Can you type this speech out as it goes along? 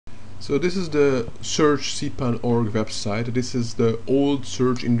So this is the search cpan.org website. This is the old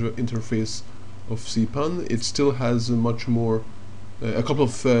search interface of cpan. It still has much more, a couple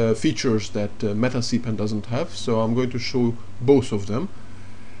of features that meta cpan doesn't have. So I'm going to show both of them.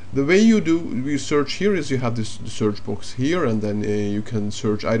 The way you search here is you have the search box here, and then you can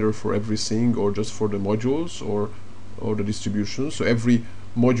search either for everything or just for the modules or the distribution. So every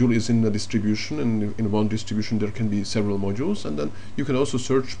module is in a distribution, and in one distribution there can be several modules, and then you can also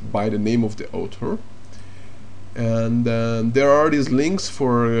search by the name of the author. And there are these links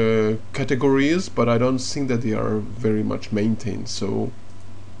for categories, but I don't think that they are very much maintained. So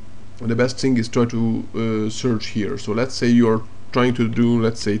the best thing is try to search here. So let's say you're trying to do,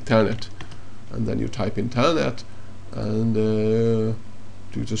 let's say, telnet, and then you type in telnet and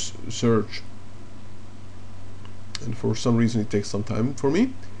do just search. And for some reason it takes some time for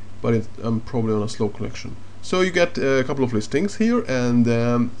me, but I'm probably on a slow connection. So you get a couple of listings here,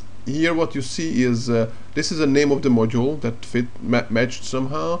 and here what you see is this is the name of the module that matched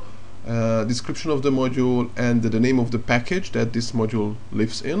somehow, description of the module, and the name of the package that this module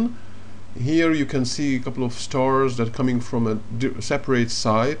lives in. Here you can see a couple of stars that are coming from a separate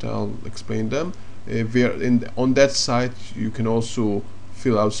site. I'll explain them. On that site you can also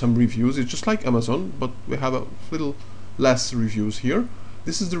fill out some reviews. It's just like Amazon, but we have a little less reviews here.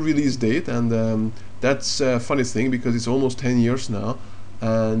 This is the release date, and that's a funny thing because it's almost 10 years now,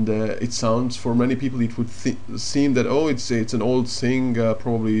 and it sounds, for many people it would seem that, oh, it's an old thing,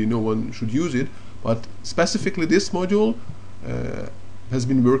 probably no one should use it, but specifically this module has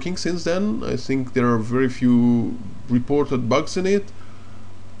been working since then. I think there are very few reported bugs in it,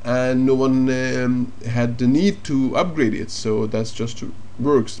 and no one had the need to upgrade it, so that's just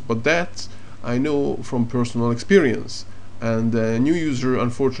works. But that I know from personal experience, and a new user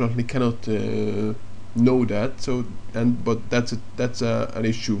unfortunately cannot know that. So but that's an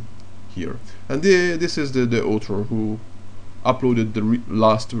issue here. And this is the author who uploaded the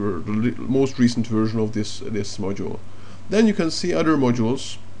most recent version of this module. Then you can see other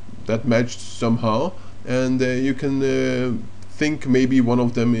modules that matched somehow, and you can think maybe one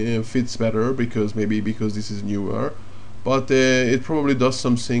of them fits better because this is newer, but it probably does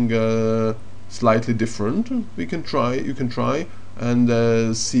something slightly different. You can try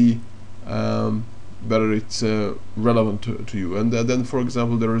and see whether it's relevant to you. And then, for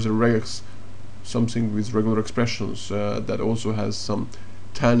example, there is a regex, something with regular expressions that also has some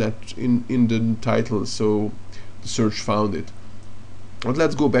telnet in the title, so the search found it. But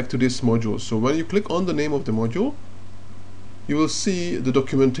let's go back to this module. So when you click on the name of the module, you will see the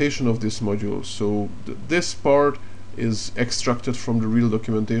documentation of this module. So this part is extracted from the real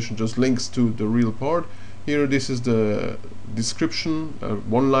documentation, just links to the real part. Here this is the description,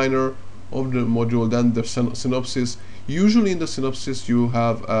 one-liner of the module, then the synopsis. Usually in the synopsis you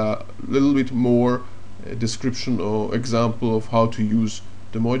have a little bit more description or example of how to use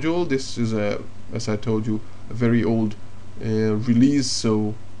the module. This is, as I told you, a very old release,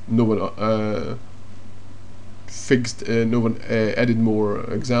 so no one added more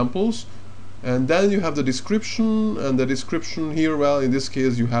examples. And then you have the description, and the description here, well, in this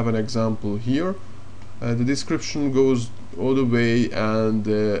case you have an example here. The description goes all the way and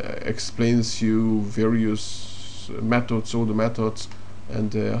explains you various methods, all the methods,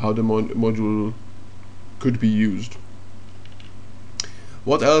 and how the module could be used.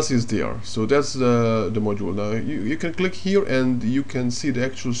 What else is there? So that's the module. Now you can click here and you can see the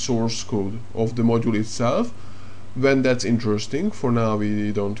actual source code of the module itself, when that's interesting. For now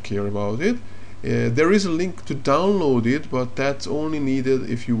we don't care about it. There is a link to download it, but that's only needed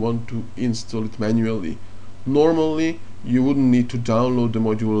if you want to install it manually. Normally you wouldn't need to download the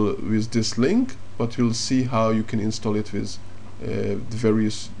module with this link, but you'll see how you can install it with the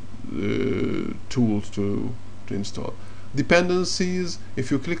various tools to install. Dependencies, if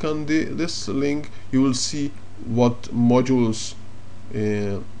you click on this link, you will see what modules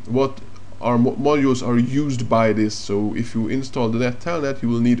modules are used by this. So if you install the telnet, you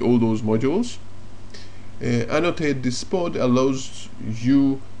will need all those modules. Annotate this pod allows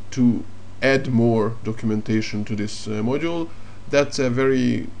you to add more documentation to this module. That's a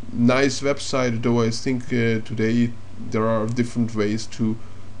very nice website, though I think today there are different ways to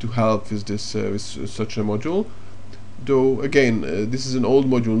help with this with such a module. Though again, this is an old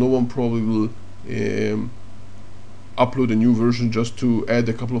module, no one probably will upload a new version just to add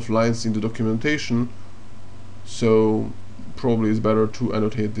a couple of lines in the documentation, so probably it's better to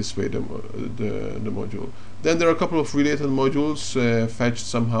annotate this way the module. Then there are a couple of related modules fetched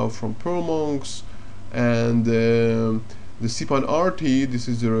somehow from Perl Monks, and the cpan RT, this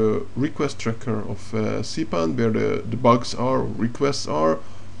is the request tracker of cpan, where the bugs are, requests are.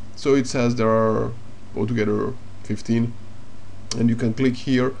 So it says there are altogether 15, and you can click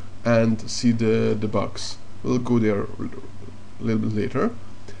here and see the bugs. We'll go there a little bit later.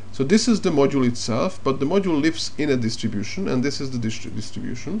 So this is the module itself, but the module lives in a distribution, and this is the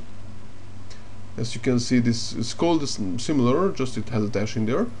distribution. As you can see, this is called similar, just it has a dash in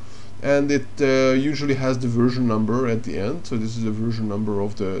there, and it usually has the version number at the end. So this is the version number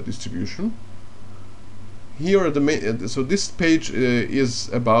of the distribution. Here at the main, so this page is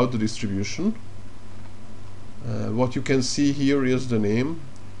about the distribution. What you can see here is the name,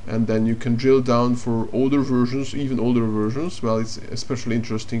 and then you can drill down for older versions, even older versions. Well, it's especially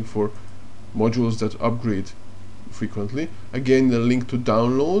interesting for modules that upgrade frequently. Again, a link to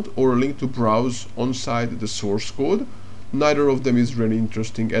download or a link to browse on-site the source code. Neither of them is really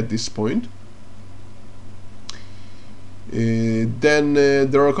interesting at this point. Then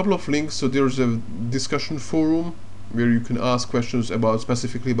there are a couple of links. So there's a discussion forum where you can ask questions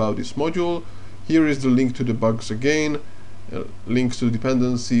specifically about this module. Here is the link to the bugs again, links to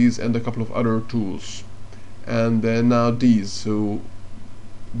dependencies, and a couple of other tools. And now these. So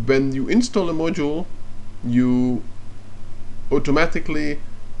when you install a module, you automatically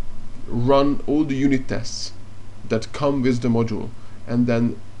run all the unit tests that come with the module, and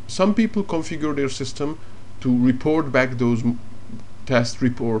then some people configure their system to report back those test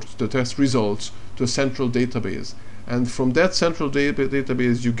reports, the test results, to a central database, and from that central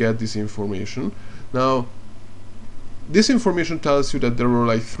database you get this information. Now this information tells you that there were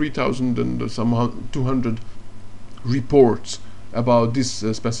like 3,000 and some 200 reports about this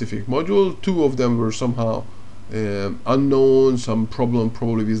specific module. 2 of them were somehow unknown, some problem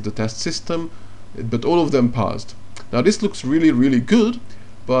probably with the test system, but all of them passed. Now this looks really good,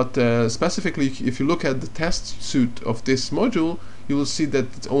 but specifically if you look at the test suite of this module, you will see that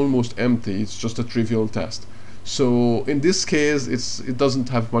it's almost empty. It's just a trivial test. So in this case it doesn't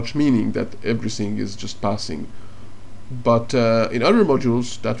have much meaning that everything is just passing. But in other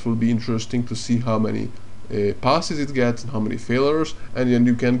modules that will be interesting to see how many passes it gets and how many failures, and then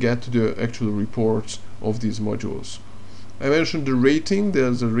you can get to the actual reports of these modules. I mentioned the rating.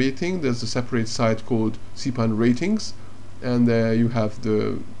 There's a separate site called cpan ratings, and you have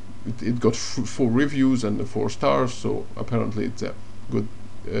it got 4 reviews and 4 stars, so apparently it's a good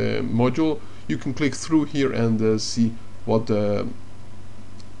module. You can click through here and see what the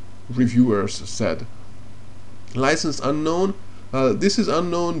reviewers said. License unknown. This is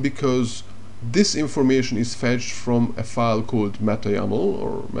unknown because this information is fetched from a file called meta.yaml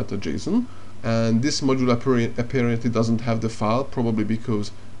or meta.json, and this module apparently doesn't have the file, probably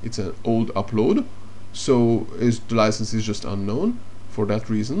because it's an old upload. So the license is just unknown for that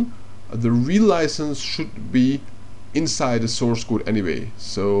reason. The real license should be inside the source code anyway,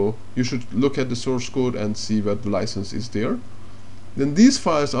 so you should look at the source code and see what the license is there. Then these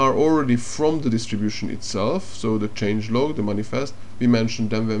files are already from the distribution itself, so the changelog, the manifest, we mentioned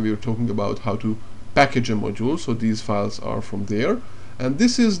them when we were talking about how to package a module, so these files are from there. And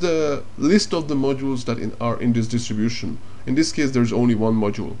this is the list of the modules that are in this distribution. In this case there's only one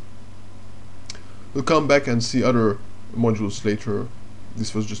module. We'll come back and see other modules later.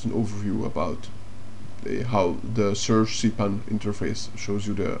 This was just an overview about how the search cpan interface shows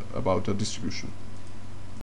you about the distribution.